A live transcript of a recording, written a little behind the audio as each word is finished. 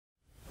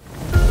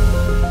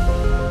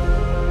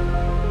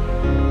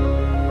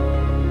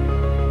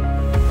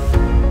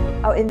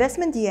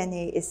investment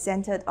DNA is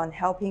centered on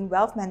helping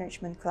wealth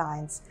management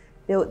clients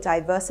build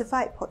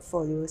diversified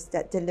portfolios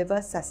that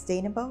deliver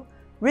sustainable,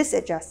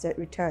 risk-adjusted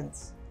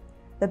returns.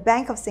 The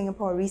Bank of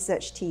Singapore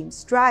research team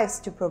strives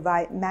to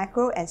provide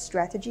macro and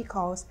strategy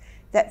calls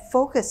that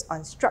focus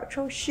on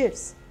structural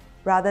shifts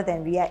rather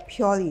than react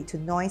purely to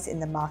noise in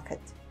the market.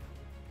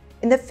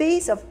 In the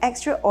face of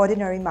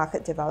extraordinary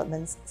market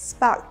developments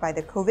sparked by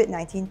the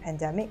COVID-19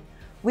 pandemic,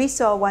 we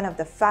saw one of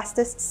the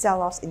fastest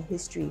sell-offs in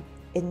history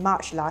in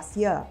March last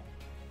year.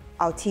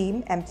 Our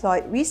team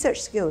employed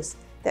research skills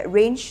that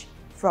range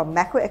from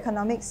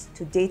macroeconomics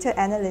to data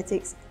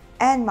analytics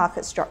and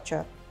market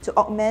structure to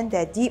augment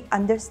their deep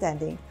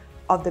understanding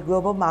of the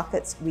global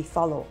markets we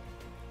follow.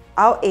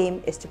 Our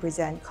aim is to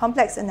present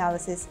complex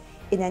analysis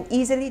in an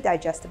easily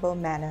digestible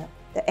manner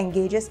that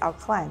engages our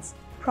clients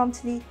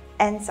promptly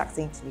and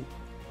succinctly.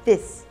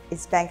 This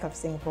is Bank of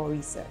Singapore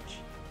Research.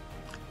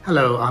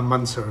 Hello, I'm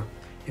Mansur.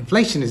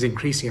 Inflation is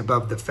increasing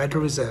above the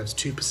Federal Reserve's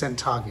 2%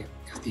 target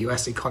as the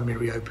US economy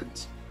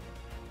reopens.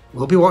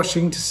 We'll be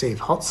watching to see if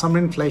hot summer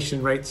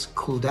inflation rates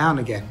cool down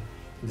again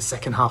in the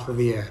second half of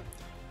the year,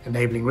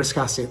 enabling risk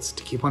assets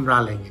to keep on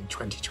rallying in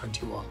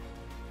 2021.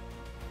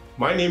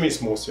 My name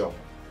is Mo Seong.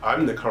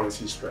 I'm the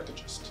currency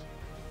strategist.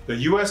 The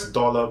US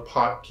dollar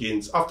part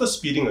gains after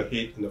speeding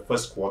ahead in the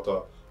first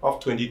quarter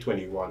of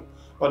 2021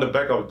 on the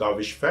back of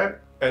dovish Fed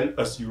and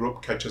as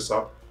Europe catches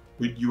up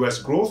with US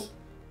growth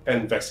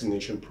and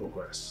vaccination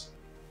progress.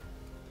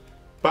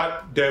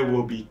 But there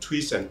will be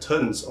twists and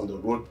turns on the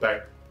road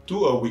back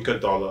to a weaker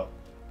dollar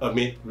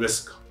amid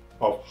risk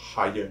of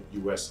higher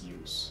US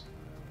yields.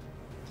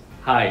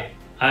 Hi,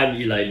 I'm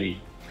Eli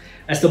Lee.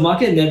 As the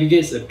market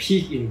navigates a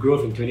peak in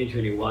growth in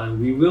 2021,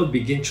 we will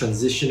begin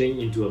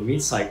transitioning into a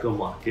mid-cycle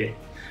market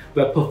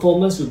where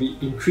performance will be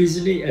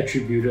increasingly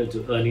attributed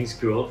to earnings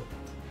growth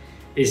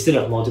instead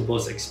of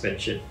multiples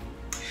expansion.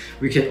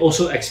 We can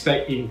also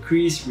expect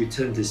increased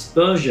return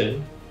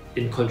dispersion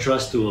in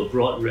contrast to a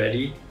broad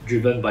rally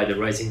driven by the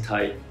rising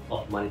tide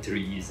of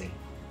monetary easing.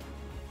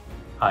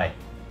 Hi,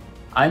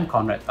 I'm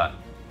Conrad Tan.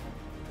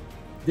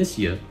 This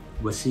year,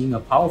 we're seeing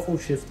a powerful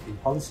shift in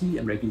policy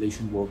and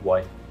regulation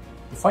worldwide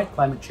to fight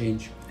climate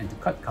change and to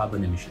cut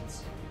carbon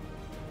emissions.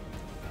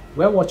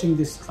 We're watching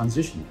this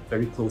transition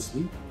very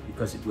closely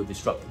because it will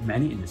disrupt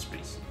many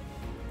industries.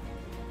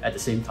 At the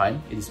same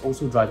time, it is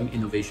also driving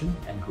innovation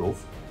and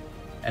growth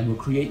and will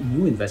create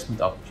new investment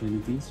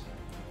opportunities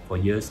for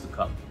years to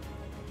come.